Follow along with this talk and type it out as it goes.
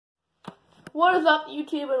What is up,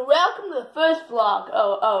 YouTube, and welcome to the first vlog.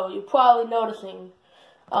 Oh, you're probably noticing,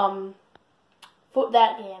 for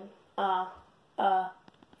that game,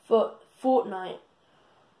 for Fortnite.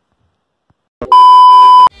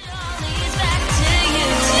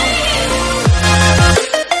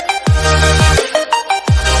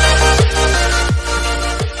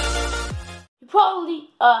 You probably,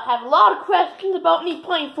 have a lot of questions about me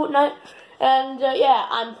playing Fortnite, and, yeah,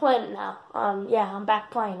 I'm playing it now. Yeah, I'm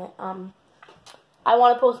back playing it. I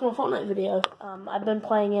want to post more Fortnite videos. I've been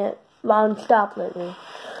playing it non-stop lately.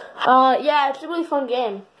 Yeah, it's a really fun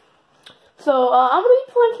game. So, I'm going to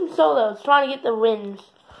be playing some solos, trying to get the wins.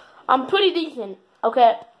 I'm pretty decent,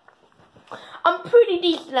 okay? I'm pretty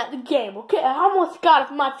decent at the game, okay? I almost got it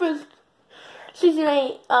for my first Season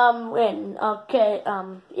 8, win, okay?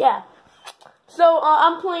 Yeah. So,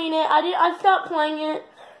 I'm playing it. I stopped playing it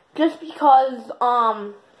just because,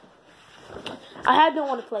 I had no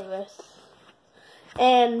one to play with.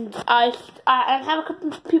 And I have a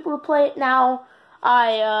couple of people to play it now.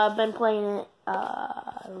 I've been playing it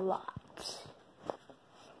a lot.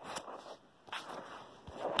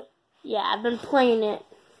 Yeah, I've been playing it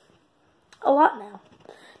a lot now.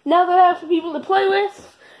 Now that I have some people to play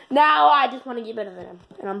with, now I just want to get better than them,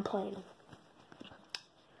 and I'm playing it.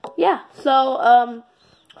 Yeah, so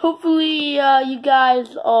hopefully you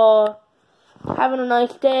guys are having a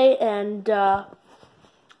nice day, and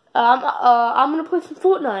I'm gonna play some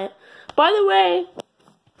Fortnite. By the way,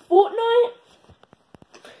 Fortnite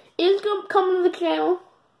is coming to the channel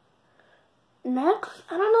next.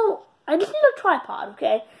 I don't know. I just need a tripod,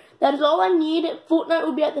 okay? That is all I need. Fortnite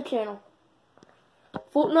will be at the channel.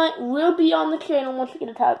 Fortnite will be on the channel once I get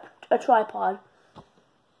a tripod.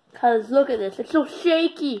 Cause look at this. It's so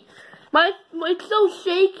shaky. It's so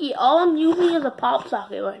shaky. All I'm using is a pop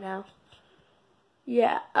socket right now.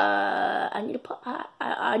 Yeah, I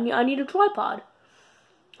need a tripod,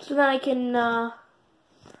 so that I can,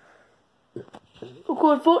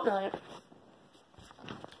 record Fortnite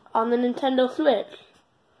on the Nintendo Switch.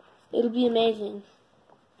 It'll be amazing.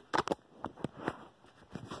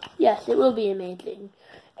 Yes, it will be amazing.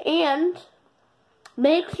 And,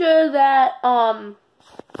 make sure that, whoa,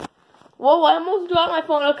 I almost dropped my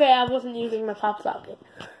phone. Okay, I wasn't using my pop socket.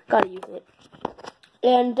 Gotta use it.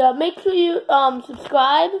 And make sure you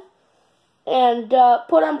subscribe and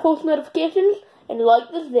put on post notifications and like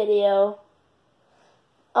this video.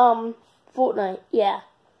 Fortnite, yeah,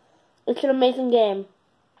 it's an amazing game.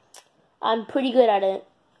 I'm pretty good at it.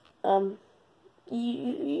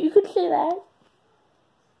 You could say that.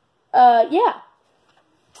 Yeah,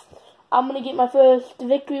 I'm gonna get my first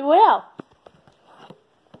victory royale.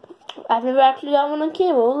 I've never actually got one on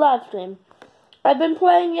camera or live stream. I've been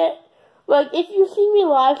playing it. Like, if you see me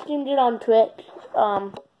live streamed it on Twitch,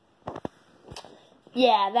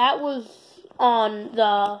 yeah, that was on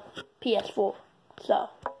the PS4, so,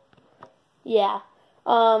 yeah,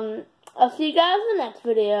 I'll see you guys in the next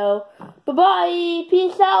video. Bye-bye,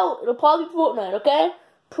 peace out. It'll probably be Fortnite, okay?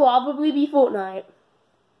 Probably be Fortnite.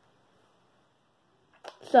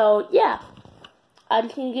 So, yeah, I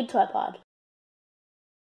just need a good tripod.